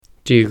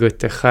tí go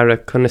de chara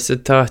chuna sa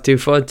táú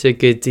fáilte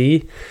go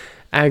dtí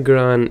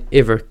agran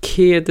iver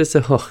céad is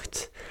a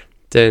hocht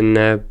den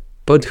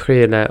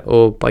budchréile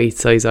ó Bite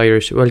Size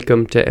Irish.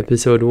 Welcome to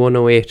episode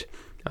 108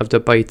 of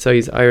the Bite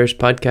Size Irish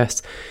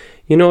podcast.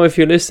 You know, if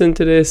you listen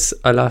to this,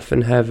 I'll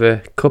often have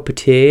a cup of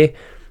tea,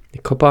 a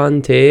cup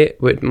on tea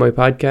with my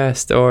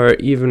podcast, or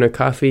even a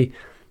coffee.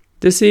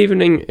 This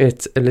evening,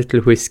 it's a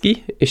little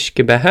whiskey,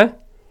 ishkebeha.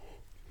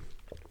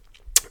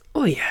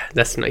 Oh yeah,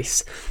 that's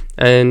nice.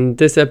 And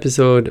this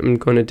episode, I'm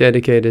going to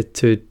dedicate it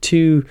to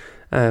two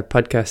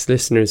podcast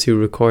listeners who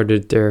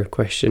recorded their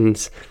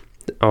questions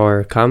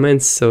or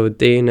comments, so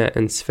Dana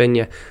and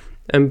Svenja.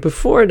 And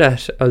before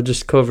that, I'll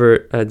just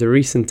cover the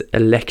recent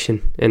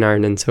election in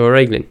Ireland. So,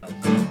 Reiglin.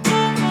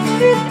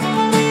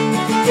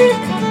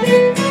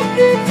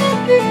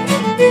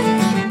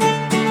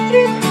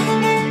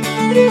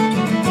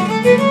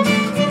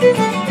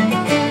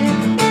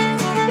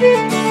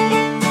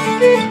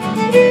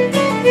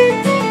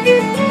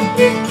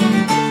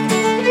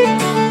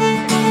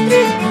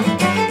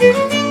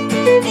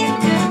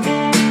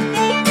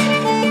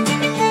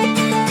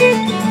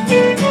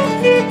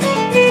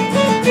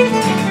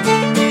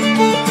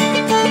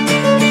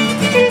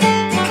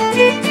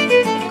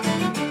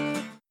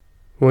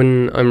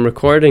 When I'm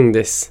recording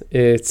this,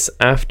 it's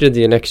after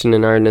the election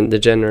in Ireland, the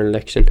general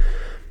election,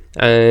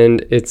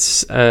 and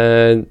it's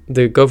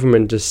the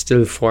government is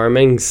still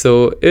forming,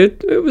 so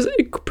it was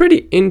a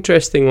pretty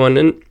interesting one,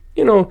 and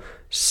you know,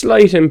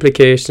 slight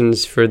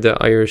implications for the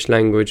Irish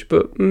language,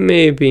 but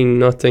maybe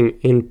nothing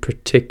in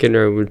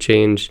particular will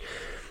change.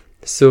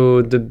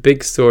 So the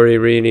big story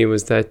really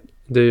was that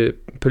the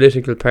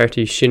political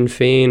party Sinn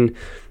Féin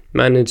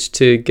managed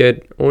to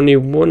get only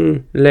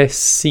one less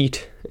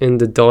seat in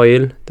the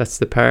Dáil, that's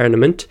the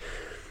parliament,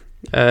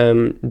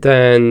 than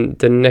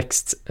the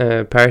next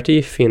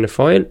party, Fianna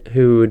Fáil,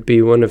 who would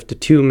be one of the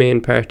two main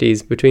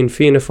parties between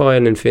Fianna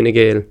Fáil and Fine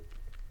Gael.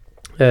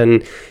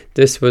 And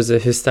this was a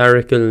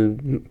historical,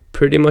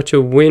 pretty much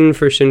a win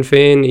for Sinn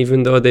Féin,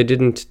 even though they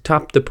didn't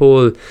top the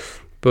poll,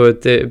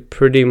 but they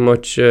pretty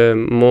much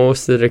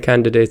most of the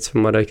candidates,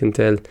 from what I can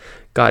tell,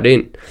 got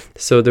in.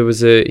 So there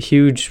was a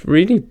huge,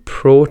 really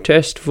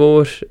protest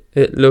vote,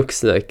 it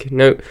looks like.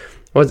 Now,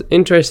 what's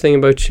interesting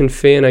about Sinn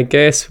Féin, I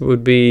guess,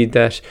 would be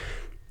that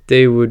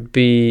they would,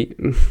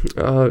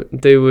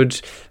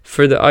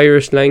 for the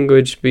Irish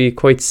language, be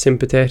quite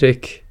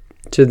sympathetic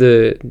to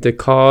the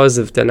cause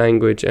of the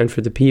language and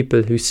for the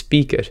people who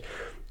speak it,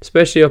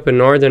 especially up in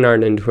Northern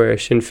Ireland, where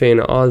Sinn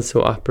Féin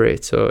also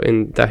operates, so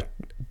in that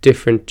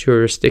different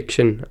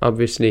jurisdiction,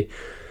 obviously.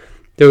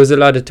 There was a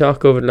lot of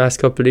talk over the last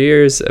couple of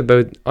years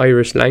about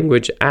Irish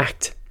Language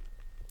Act,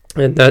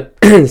 and that,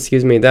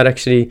 that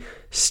actually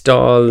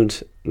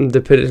stalled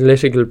the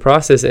political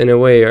process in a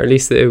way, or at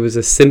least it was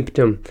a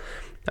symptom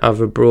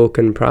of a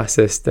broken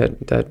process,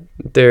 that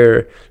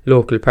their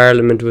local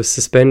parliament was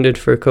suspended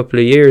for a couple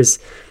of years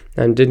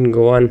and didn't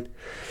go on.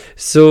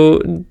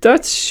 So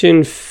that's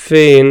Sinn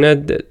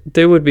Féin.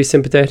 They would be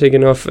sympathetic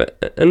enough.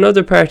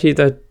 Another party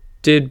that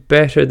did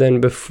better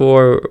than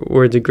before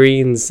were the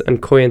Greens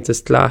and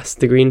Comhairntas Glas,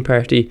 the Green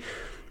Party.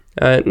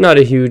 Not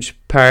a huge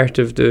part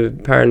of the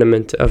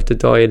parliament of the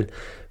Dáil,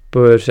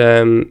 but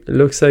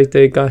looks like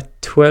they got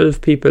 12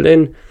 people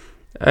in,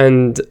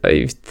 and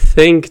I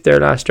think their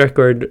last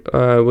record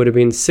would have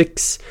been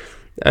 6,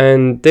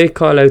 and they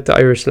call out the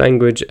Irish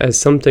language as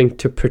something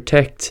to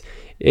protect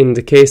in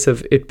the case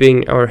of it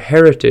being our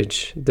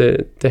heritage,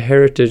 the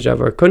heritage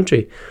of our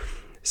country.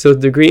 So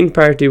the Green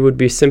Party would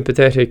be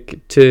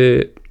sympathetic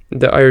to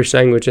the Irish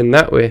language in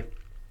that way.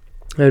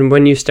 And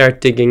when you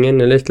start digging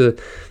in a little,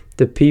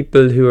 the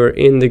people who are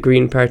in the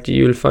Green Party,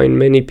 you'll find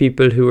many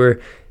people who are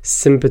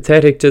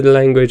sympathetic to the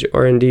language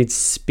or indeed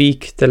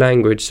speak the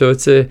language. So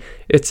it's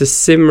a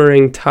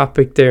simmering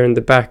topic there in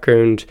the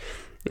background.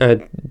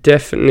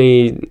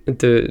 Definitely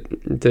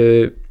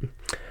the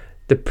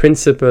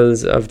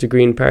principles of the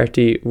Green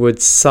Party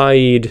would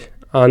side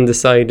on the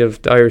side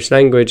of the Irish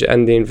language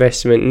and the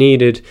investment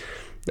needed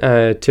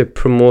to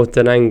promote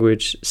the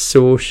language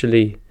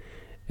socially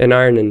in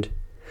Ireland.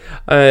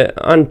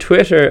 On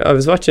Twitter, I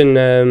was watching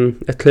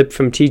a clip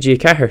from T.G.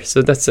 Cahir,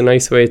 so that's a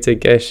nice way to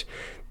get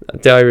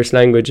the Irish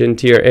language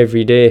into your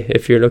everyday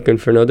if you're looking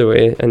for another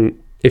way,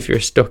 and if you're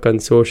stuck on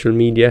social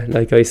media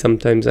like I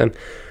sometimes am.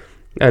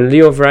 And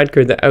Leo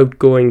Varadkar, the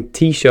outgoing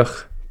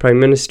Taoiseach Prime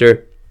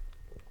Minister,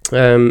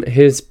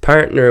 his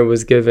partner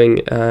was giving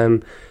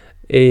an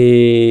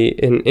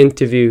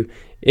interview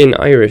in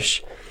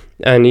Irish,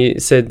 and he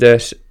said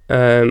that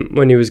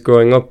when he was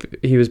growing up,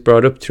 he was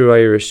brought up through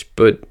Irish,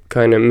 but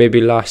kind of maybe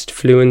lost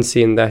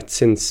fluency in that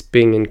since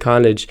being in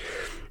college.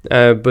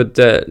 But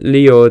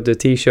Leo, the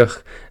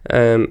Taoiseach,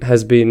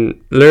 has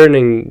been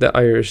learning the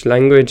Irish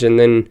language, and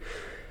then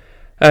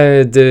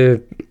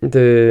the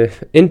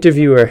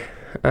interviewer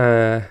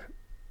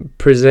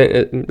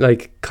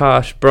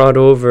brought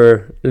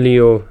over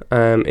Leo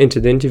into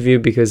the interview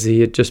because he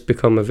had just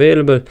become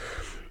available,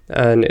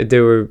 and they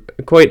were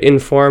quite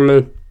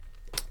informal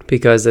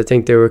because I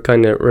think they were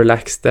kind of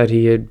relaxed that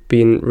he had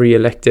been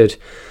re-elected.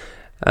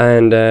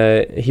 and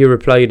he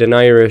replied in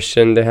Irish,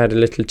 and they had a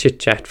little chit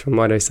chat from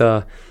what I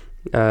saw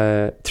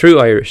through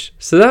Irish.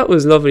 So that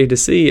was lovely to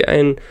see,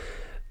 and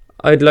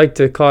I'd like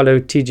to call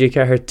out TG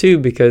Ceathair too,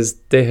 because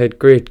they had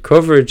great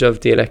coverage of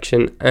the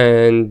election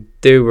and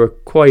they were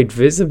quite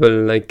visible.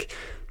 Like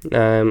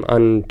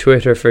on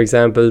Twitter, for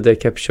example, they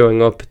kept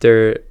showing up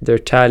their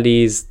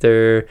tallies.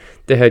 They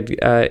had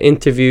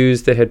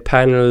interviews, they had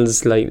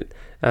panels, like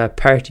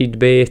party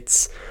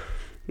debates,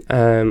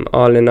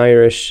 all in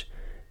Irish.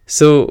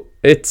 So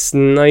it's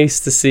nice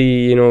to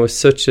see, you know,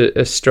 such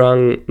a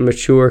strong,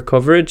 mature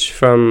coverage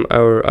from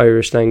our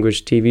Irish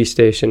language TV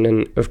station.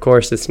 And of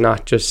course, it's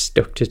not just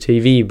stuck to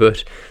TV,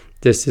 but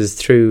this is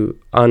through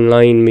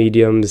online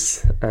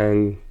mediums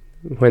and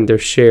when they're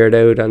shared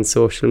out on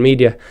social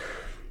media.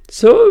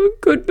 So a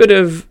good bit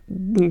of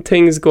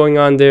things going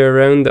on there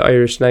around the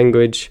Irish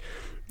language.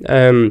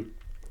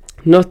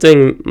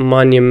 Nothing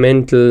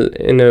monumental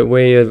in a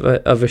way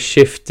of a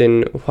shift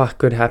in what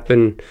could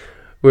happen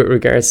with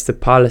regards to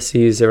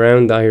policies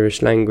around the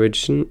Irish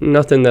language.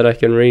 Nothing that I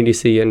can really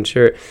see. And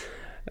sure,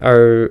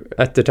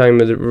 at the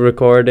time of the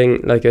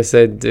recording, like I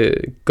said,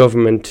 the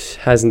government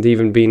hasn't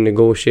even been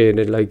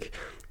negotiated. Like,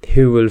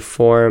 who will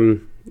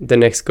form the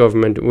next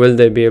government? Will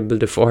they be able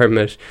to form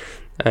it?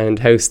 And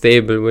how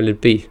stable will it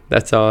be?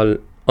 That's all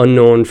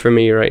unknown for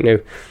me right now.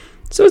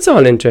 So it's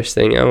all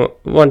interesting. I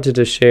wanted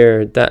to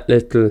share that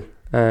little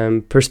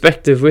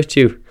perspective with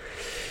you.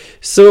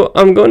 So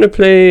I'm going to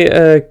play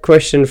a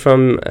question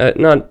from,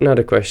 not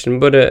a question,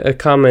 but a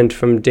comment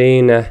from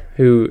Dana,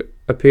 who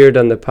appeared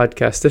on the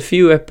podcast a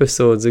few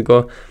episodes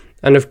ago.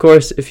 And of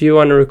course, if you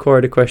want to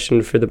record a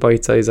question for the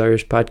Bite Size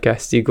Irish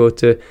podcast, you go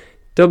to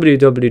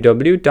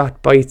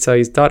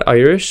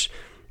www.bitesize.irish,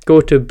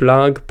 go to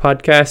blog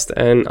podcast,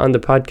 and on the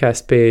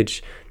podcast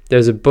page,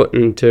 there's a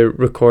button to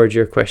record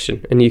your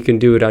question, and you can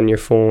do it on your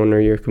phone or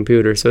your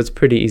computer. So it's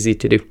pretty easy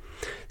to do.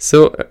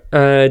 So,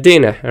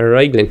 Dana,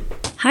 Reiglin.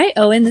 Hi,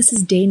 Owen. This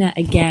is Dana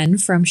again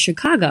from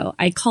Chicago.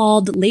 I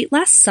called late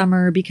last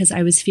summer because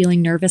I was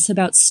feeling nervous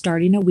about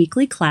starting a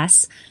weekly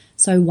class.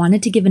 So I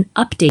wanted to give an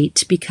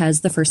update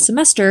because the first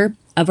semester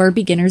of our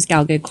Beginner's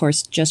Gaeilge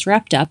course just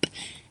wrapped up,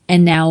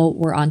 and now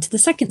we're on to the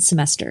second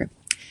semester.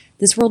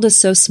 This world is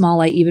so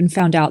small, I even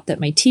found out that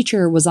my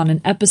teacher was on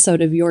an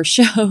episode of your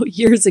show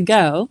years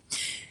ago.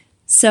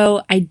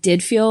 So I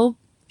did feel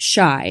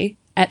shy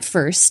at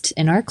first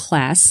in our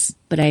class,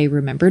 but I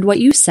remembered what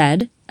you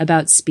said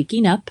about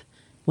speaking up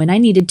when I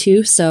needed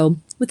to. So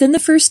within the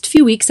first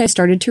few weeks, I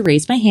started to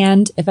raise my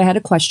hand if I had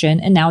a question,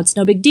 and now it's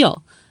no big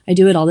deal. I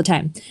do it all the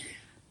time.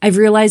 I've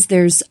realized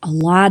there's a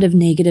lot of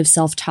negative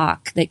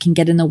self-talk that can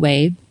get in the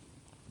way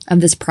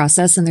of this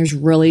process, and there's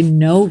really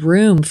no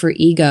room for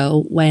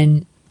ego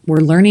when we're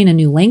learning a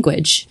new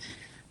language.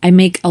 I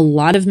make a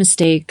lot of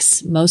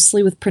mistakes,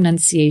 mostly with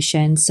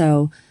pronunciation,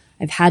 so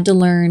I've had to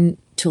learn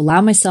to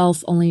allow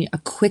myself only a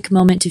quick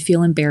moment to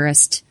feel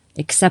embarrassed,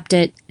 accept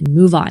it, and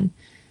move on.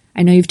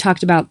 I know you've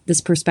talked about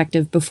this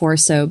perspective before,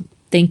 so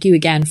thank you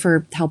again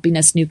for helping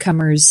us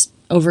newcomers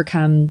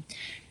overcome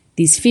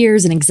these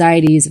fears and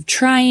anxieties of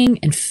trying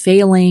and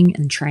failing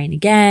and trying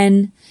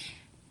again.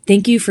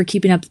 Thank you for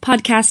keeping up the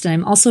podcast, and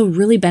I'm also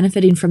really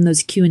benefiting from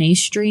those Q&A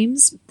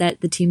streams that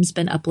the team's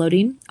been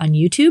uploading on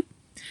YouTube.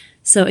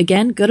 So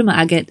again, go to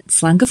Maagat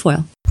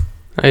Slangafoil.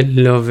 I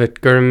love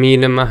it.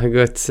 Gurmila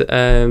Mahagut,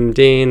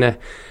 Dana.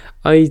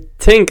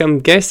 I'm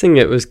guessing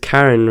it was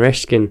Karen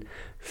Reshkin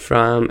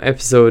from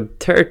episode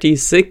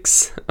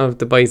 36 of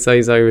the Bite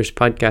Size Irish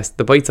podcast,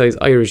 the Bite Size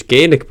Irish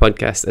Gaelic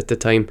podcast at the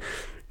time.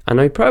 And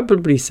I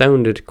probably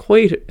sounded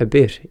quite a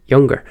bit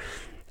younger.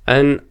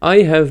 And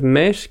I have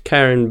met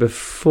Karen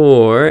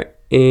before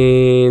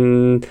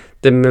in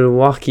the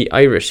Milwaukee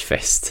Irish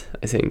Fest,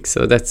 I think.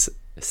 So that's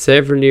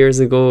several years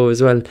ago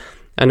as well.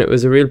 And it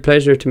was a real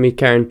pleasure to meet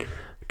Karen. I'm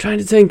trying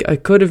to think, I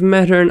could have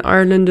met her in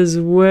Ireland as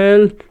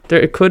well.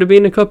 It could have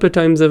been a couple of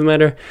times I've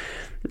met her.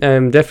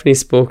 Definitely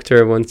spoke to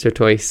her once or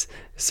twice.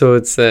 So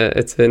it's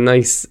a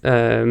nice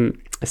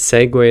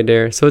segue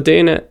there. So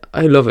Dana,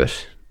 I love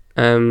it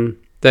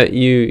that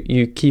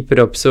you keep it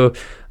up. So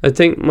I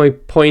think my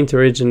point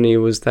originally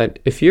was that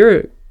if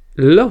you're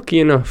lucky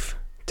enough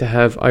to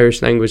have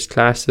Irish language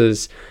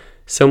classes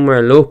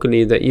somewhere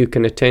locally that you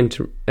can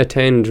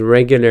attend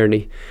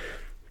regularly,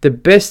 the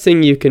best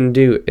thing you can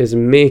do is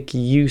make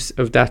use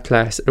of that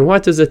class. And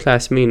what does a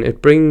class mean?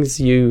 It brings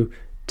you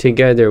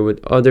together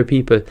with other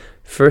people.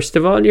 First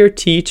of all, your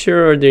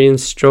teacher or the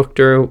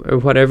instructor, or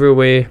whatever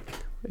way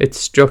it's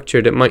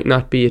structured. It might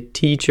not be a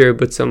teacher,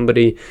 but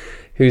somebody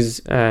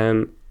who's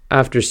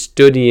after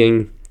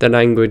studying the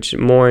language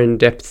more in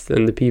depth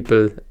than the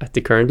people at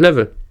the current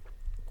level.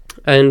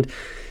 And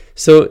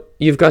so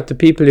you've got the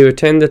people who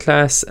attend the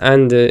class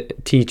and the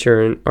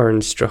teacher or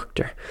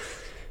instructor.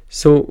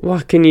 So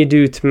what can you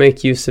do to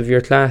make use of your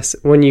class?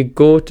 When you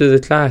go to the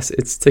class,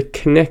 it's to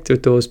connect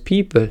with those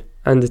people.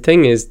 And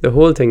the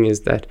whole thing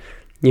is that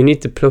you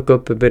need to pluck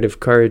up a bit of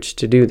courage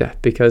to do that,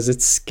 because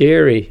it's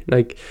scary.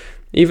 Like,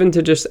 even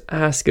to just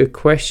ask a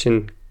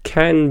question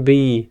can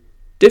be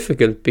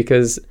difficult,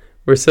 because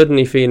we're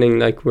suddenly feeling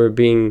like we're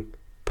being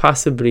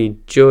possibly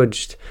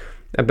judged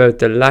about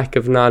the lack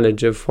of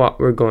knowledge of what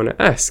we're going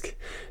to ask.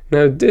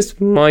 Now, this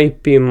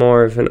might be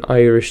more of an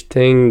Irish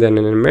thing than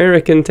an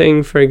American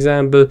thing, for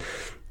example,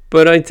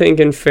 but I think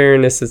in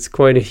fairness it's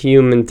quite a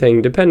human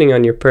thing, depending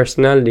on your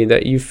personality,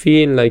 that you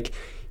feel like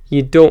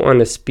you don't want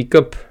to speak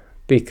up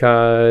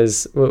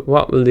because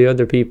what will the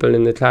other people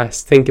in the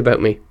class think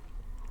about me?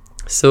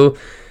 So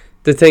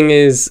the thing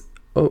is,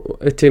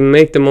 to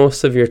make the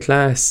most of your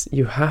class,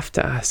 you have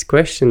to ask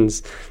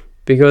questions,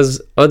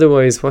 because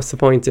otherwise what's the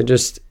point of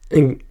just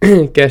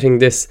getting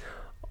this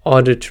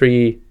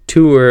auditory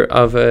tour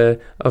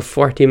of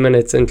 40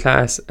 minutes in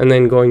class and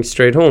then going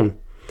straight home?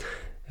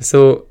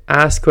 So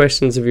ask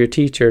questions of your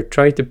teacher,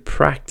 try to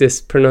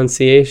practice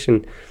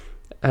pronunciation,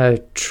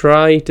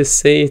 try to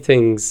say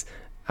things,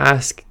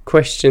 ask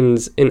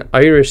questions in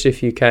Irish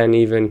if you can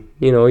even.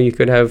 You know, you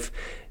could have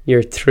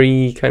your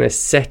 3 kind of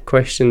set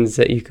questions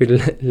that you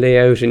could lay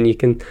out, and you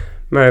can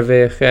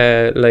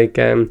like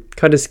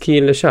cad is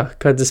cí le seo,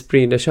 cad is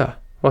brí le seo.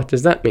 What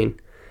does that mean?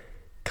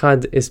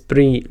 Cad is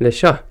brí le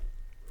seo.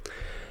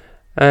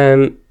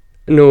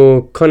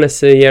 No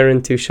conas a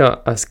dhearann tú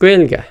seo as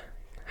Gaeilge.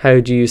 How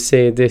do you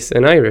say this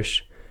in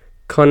Irish?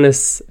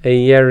 Conas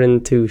a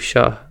dhearann tú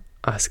seo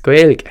as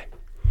Gaeilge.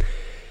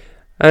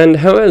 And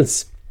how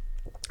else?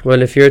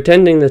 Well, if you're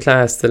attending the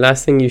class, the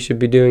last thing you should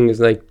be doing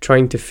is like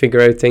trying to figure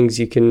out things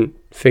you can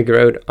figure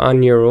out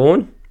on your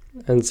own.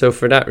 And so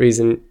for that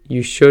reason,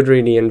 you should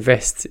really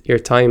invest your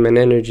time and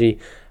energy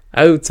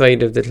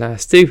outside of the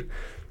class too.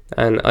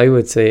 And I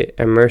would say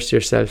immerse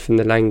yourself in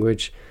the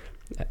language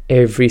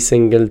every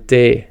single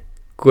day.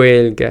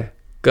 Gaeilge,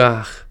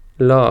 gach,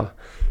 lá.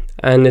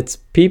 And it's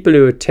people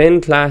who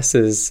attend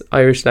classes,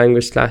 Irish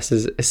language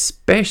classes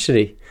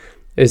especially,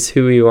 is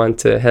who we want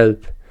to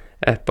help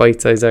at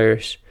Bite Size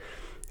Irish.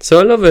 So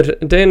I love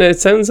it. Dana, it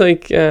sounds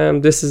like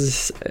this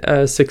is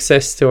a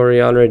success story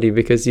already,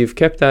 because you've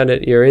kept at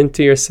it. You're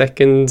into your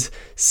 2nd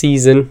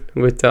season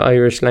with the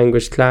Irish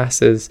language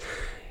classes.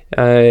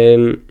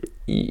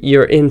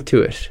 You're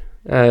into it.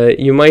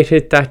 You might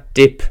hit that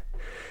dip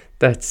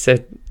that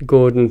Seth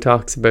Godin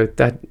talks about,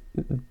 that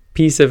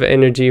piece of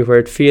energy where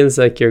it feels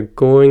like you're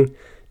going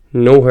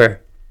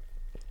nowhere.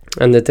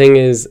 And the thing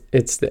is,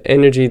 it's the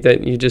energy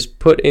that you just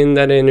put in,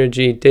 that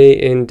energy day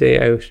in, day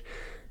out.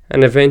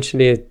 And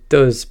eventually it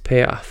does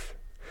pay off.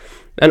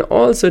 And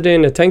also,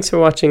 Dana, thanks for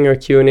watching our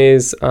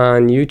Q&As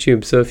on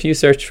YouTube. So if you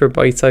search for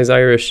Bite Size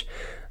Irish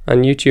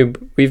on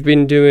YouTube, we've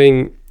been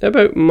doing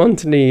about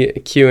monthly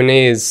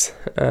Q&As,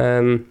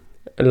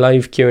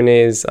 live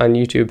Q&As on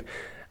YouTube.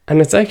 And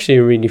it's actually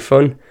really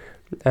fun.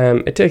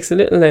 It takes a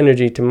little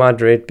energy to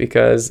moderate,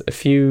 because a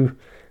few,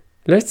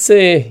 let's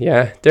say,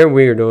 they're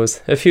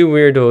weirdos. A few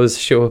weirdos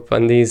show up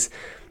on these,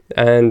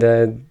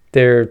 and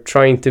they're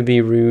trying to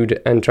be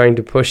rude and trying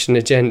to push an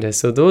agenda.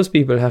 So those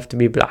people have to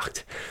be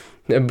blocked.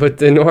 But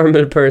the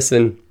normal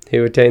person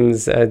who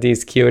attends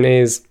these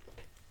Q&As,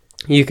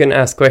 you can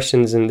ask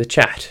questions in the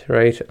chat,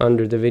 right,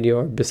 under the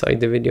video or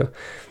beside the video.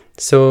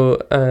 So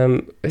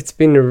it's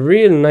been a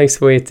real nice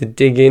way to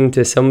dig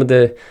into some of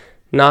the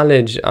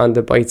knowledge on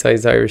the Bite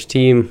Size Irish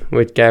team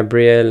with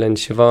Gabrielle and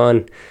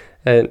Siobhan.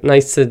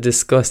 Nice to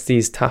discuss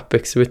these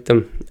topics with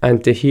them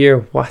and to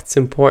hear what's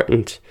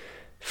important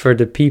for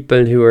the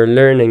people who are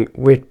learning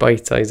with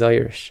Bite Size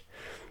Irish.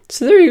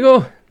 So there you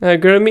go.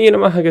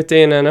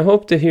 And I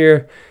hope to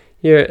hear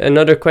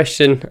another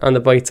question on the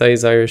Bite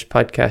Size Irish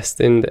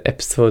podcast in the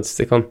episodes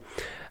to come.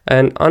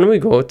 And on we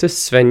go to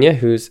Svenja,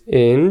 who's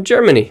in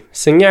Germany.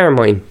 Singjar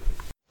moin.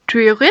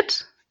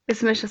 Tujurit,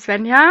 is mich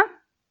Svenja,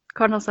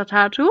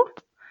 Konrad.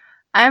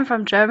 I'm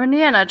from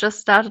Germany and I just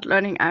started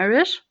learning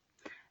Irish.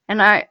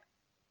 And I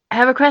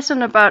have a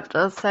question about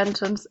the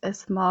sentence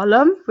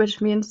ismálum,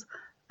 which means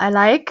I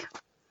like.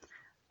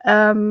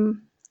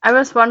 I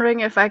was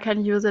wondering if I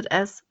can use it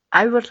as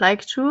I would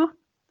like to.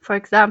 For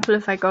example,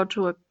 if I go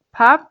to a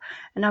pub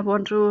and I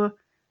want to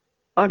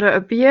order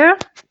a beer,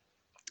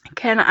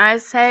 can I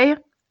say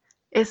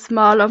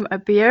ismálum a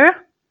beer?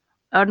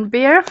 On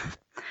beer?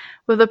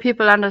 Will the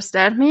people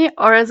understand me,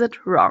 or is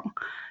it wrong?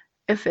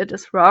 If it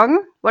is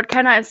wrong, what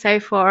can I say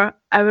for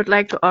I would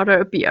like to order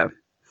a beer?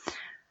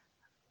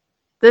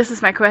 This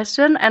is my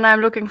question, and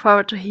I'm looking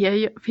forward to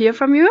hear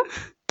from you.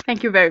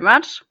 Thank you very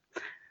much.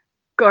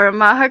 Gora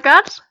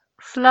Mahagat,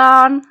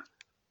 Slán.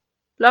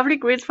 Lovely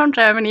greets from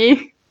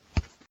Germany.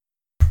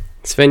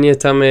 Svenja,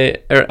 tame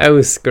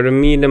aus, Gora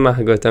Míle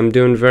Mahagat. I'm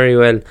doing very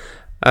well.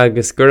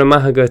 Agus Gora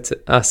Mahagat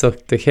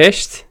asok de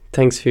cheist.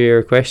 Thanks for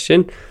your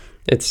question.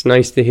 It's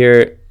nice to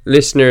hear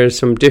listeners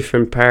from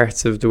different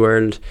parts of the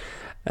world.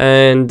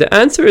 And the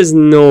answer is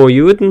no.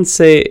 You wouldn't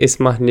say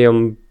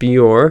Ismachlium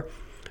Bior,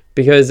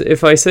 because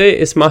if I say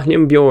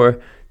Ismachlium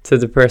Bior to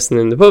the person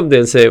in the pub,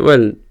 they'll say,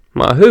 well,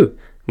 Mahu.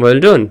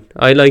 Well done.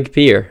 I like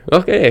beer.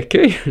 Okay,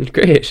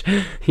 great.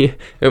 It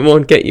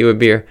won't get you a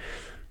beer.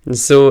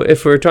 So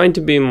if we're trying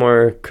to be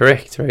more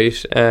correct,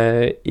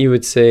 right, you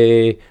would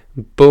say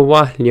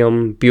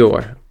Bawahlium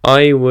Bior.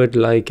 I would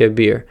like a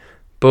beer.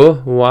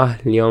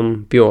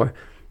 Bawahlium Bior.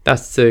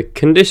 That's the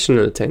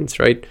conditional tense,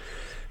 right?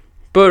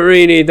 But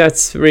really,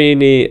 that's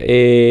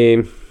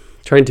really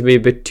trying to be a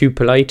bit too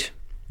polite.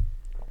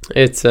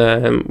 It's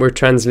we're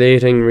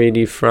translating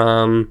really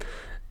from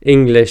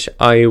English,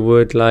 I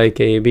would like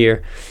a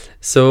beer.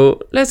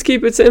 So let's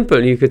keep it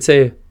simple. You could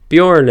say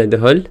bjór le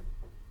dheol.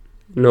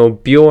 No,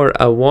 bjór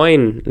a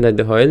wine le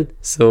dheol.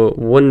 So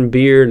 1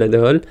 beer le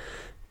dheol,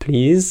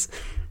 please.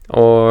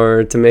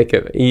 Or to make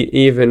it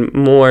even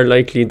more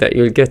likely that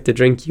you'll get the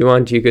drink you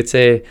want, you could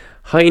say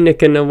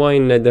Heineken a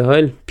wine le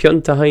dheol.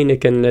 Pionta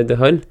Heineken le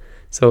dheol.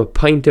 So a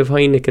pint of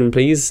Heineken,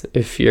 please,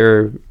 if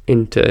you're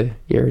into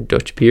your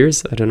Dutch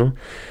beers. I don't know.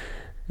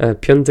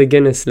 Pionta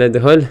Guinness le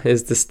dheol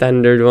is the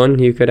standard one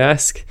you could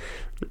ask.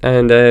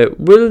 And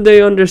will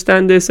they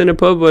understand this in a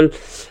pub? Well,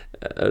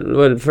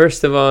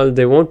 first of all,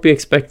 they won't be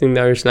expecting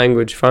the Irish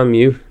language from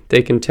you.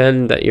 They can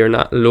tell that you're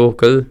not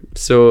local.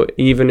 So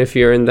even if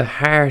you're in the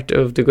heart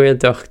of the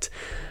Gaeltacht,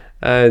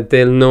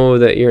 they'll know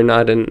that you're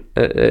not a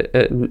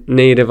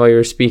native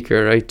Irish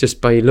speaker, right? Just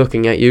by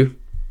looking at you.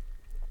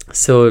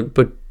 So,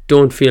 but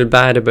don't feel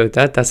bad about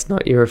that. That's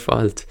not your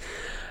fault.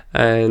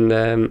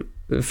 And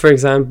for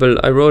example,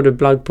 I wrote a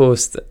blog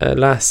post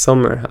last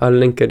summer. I'll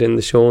link it in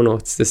the show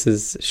notes. This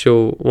is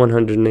show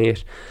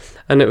 108.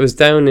 And it was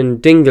down in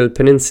Dingle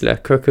Peninsula,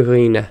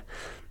 Curcagreena.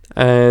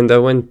 And I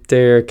went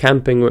there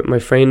camping with my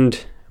friend,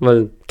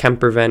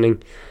 camper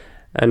vanning.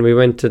 And we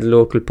went to the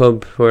local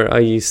pub where I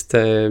used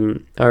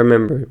to, I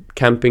remember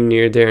camping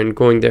near there and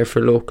going there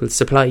for local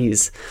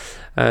supplies.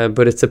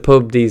 But it's a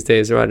pub these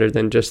days rather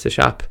than just a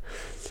shop.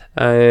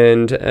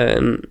 And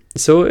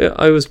so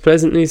I was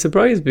pleasantly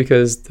surprised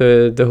because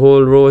the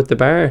whole row at the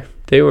bar,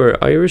 they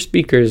were Irish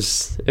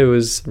speakers. It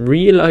was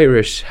real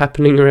Irish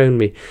happening around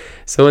me.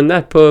 So in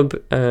that pub,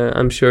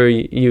 I'm sure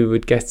you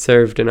would get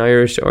served in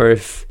Irish, or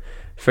if,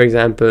 for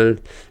example,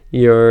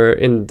 you're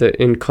in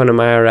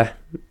Connemara,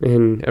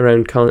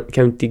 around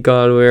County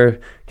Galway,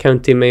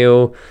 County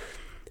Mayo.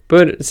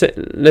 But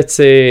let's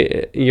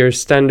say your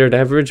standard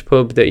average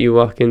pub that you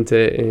walk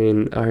into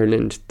in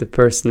Ireland, the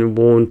person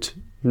won't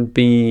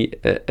be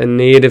a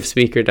native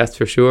speaker, that's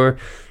for sure,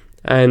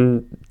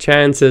 and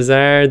chances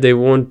are they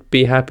won't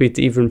be happy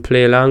to even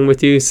play along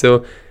with you.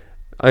 So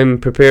I'm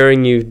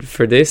preparing you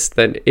for this,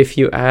 that if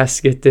you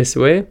ask it this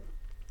way,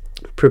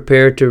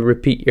 prepare to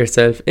repeat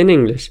yourself in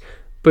English,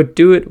 but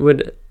do it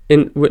with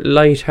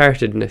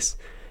lightheartedness.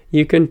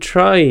 You can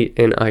try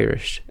in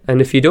Irish,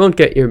 and if you don't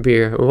get your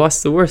beer,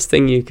 what's the worst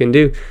thing you can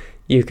do?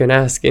 You can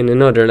ask in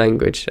another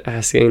language,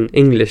 ask in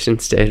English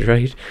instead,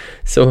 right?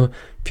 So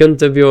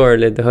Pionta bjór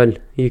le dheol,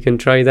 you can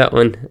try that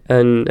one.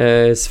 And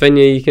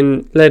Svenja, you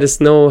can let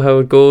us know how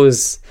it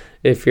goes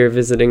if you're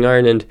visiting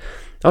Ireland.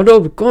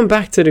 Although, going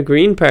back to the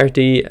Green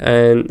Party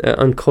and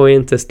on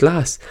Comhaontas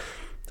Glass,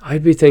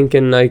 I'd be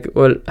thinking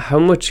how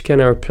much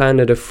can our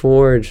planet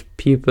afford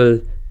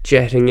people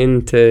jetting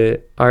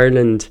into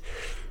Ireland,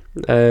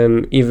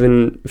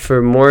 even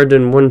for more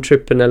than one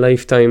trip in a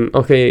lifetime?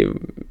 Okay,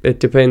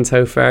 it depends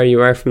how far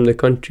you are from the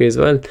country as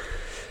well.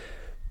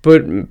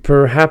 But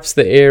perhaps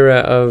the era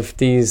of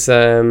these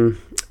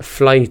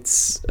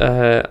flights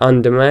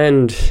on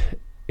demand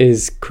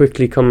is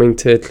quickly coming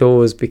to a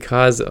close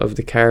because of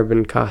the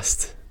carbon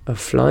cost of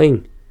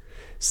flying.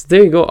 So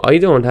there you go. I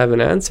don't have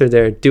an answer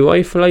there. Do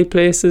I fly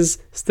places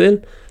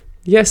still?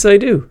 Yes, I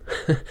do.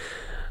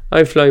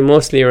 I fly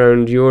mostly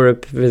around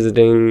Europe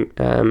visiting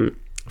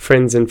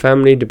friends and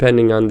family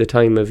depending on the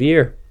time of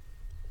year.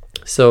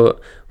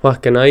 So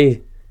what can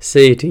I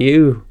say to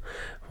you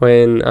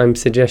when I'm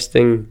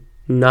suggesting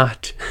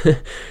not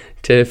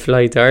to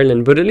fly to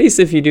Ireland? But at least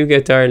if you do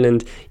get to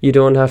Ireland, you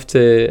don't have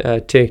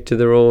to take to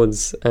the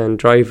roads and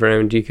drive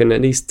around. You can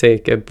at least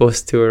take a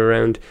bus tour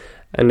around.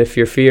 And if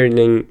you're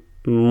feeling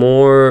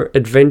more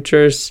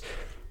adventurous,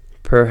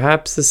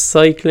 perhaps a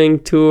cycling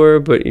tour,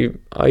 but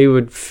I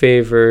would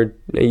favour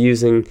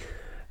using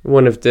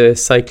one of the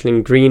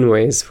cycling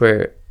greenways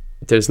where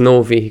there's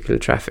no vehicle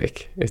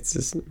traffic. It's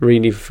just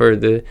really for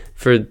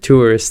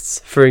tourists.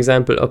 For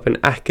example, up in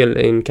Achill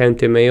in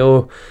County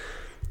Mayo,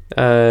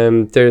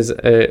 there's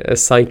a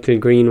cycle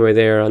greenway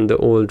there on the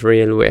old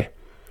railway.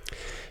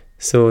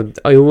 So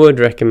I would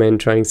recommend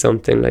trying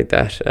something like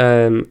that.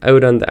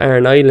 Out on the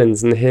Aran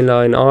Islands in the Hill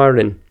in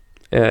Aran,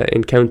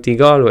 in County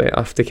Galway,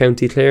 off the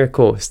County Clare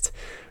coast.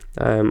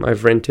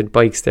 I've rented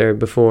bikes there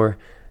before,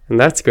 and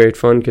that's great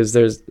fun because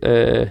there's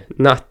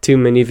not too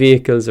many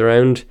vehicles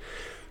around.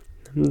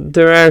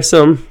 There are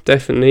some,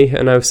 definitely,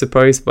 and I was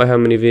surprised by how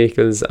many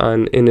vehicles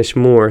on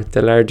Inishmore,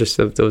 the largest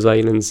of those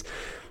islands.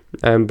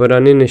 But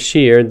on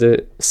Inisheer,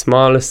 the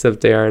smallest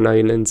of the Aran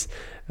Islands,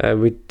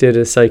 we did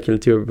a cycle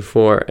tour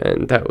before,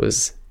 and that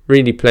was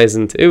really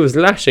pleasant. It was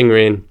lashing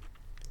rain,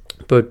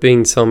 but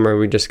being summer,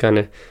 we just kind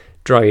of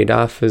dried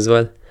off as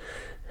well.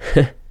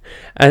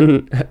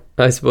 And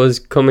I suppose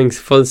coming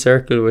full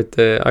circle with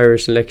the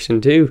Irish election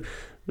too,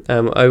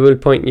 I will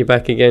point you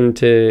back again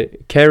to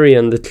Kerry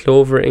on the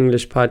Clover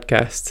English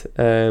podcast,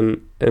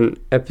 an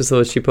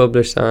episode she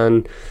published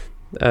on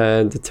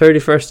the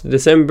 31st of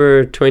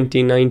December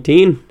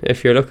 2019,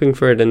 if you're looking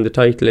for it, and the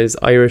title is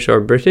Irish or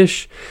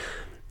British.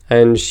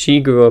 and she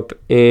grew up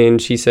in,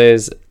 she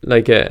says,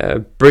 like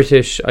a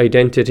British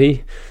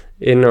identity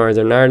in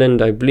Northern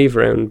Ireland, I believe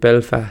around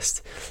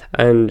Belfast.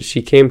 And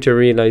she came to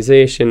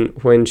realization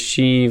when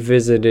she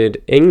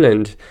visited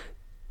England,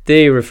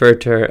 they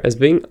referred to her as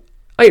being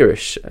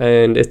Irish,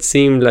 and it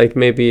seemed like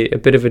maybe a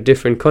bit of a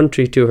different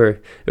country to her.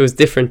 It was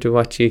different to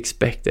what she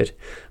expected.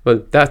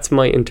 Well, that's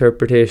my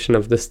interpretation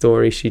of the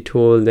story she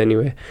told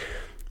anyway.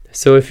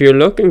 So if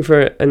you're looking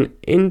for an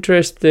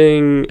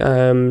interesting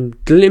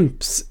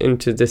glimpse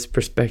into this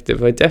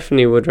perspective, I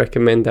definitely would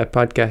recommend that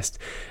podcast.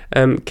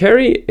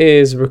 Kerry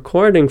is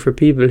recording for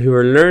people who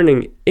are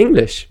learning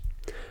English,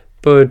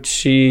 but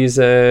she's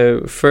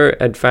for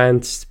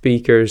advanced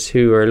speakers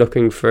who are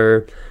looking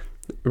for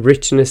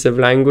richness of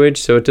language,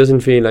 so it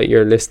doesn't feel like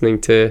you're listening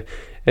to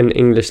an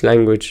English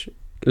language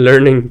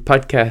learning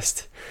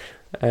podcast.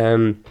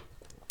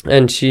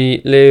 And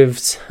she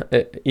lives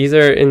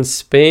either in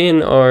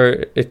Spain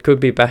or it could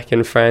be back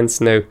in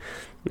France now,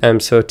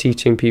 so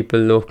teaching people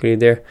locally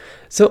there.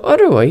 So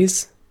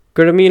otherwise,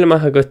 Gura míle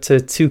maith agat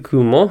to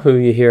Tuku Mo, who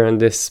you hear on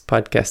this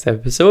podcast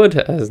episode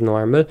as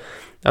normal.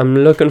 I'm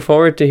looking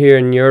forward to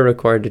hearing your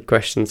recorded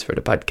questions for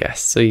the podcast.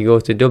 So you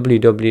go to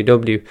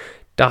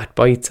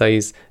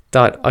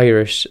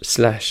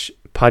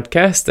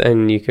www.bitesize.irish/podcast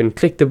and you can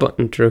click the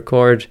button to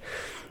record.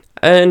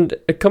 And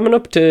coming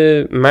up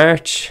to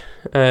March,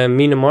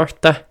 Mina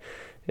Martha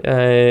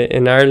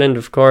in Ireland,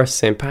 of course,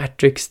 St.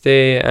 Patrick's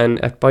Day, and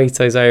at Bite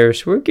Size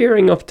Irish, we're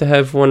gearing up to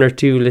have one or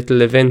two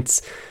little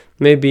events,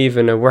 maybe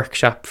even a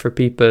workshop for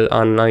people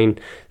online.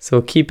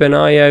 So keep an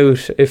eye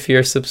out. If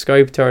you're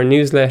subscribed to our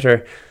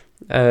newsletter,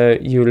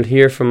 you'll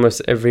hear from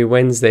us every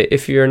Wednesday.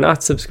 If you're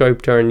not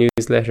subscribed to our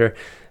newsletter,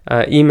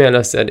 email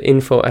us at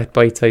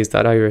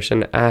info@bitesize.irish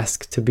and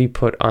ask to be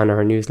put on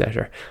our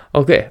newsletter.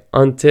 Okay,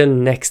 until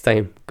next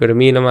time, Gura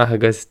míle maith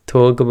agat,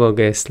 tóg go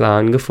bog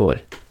slán go fóill.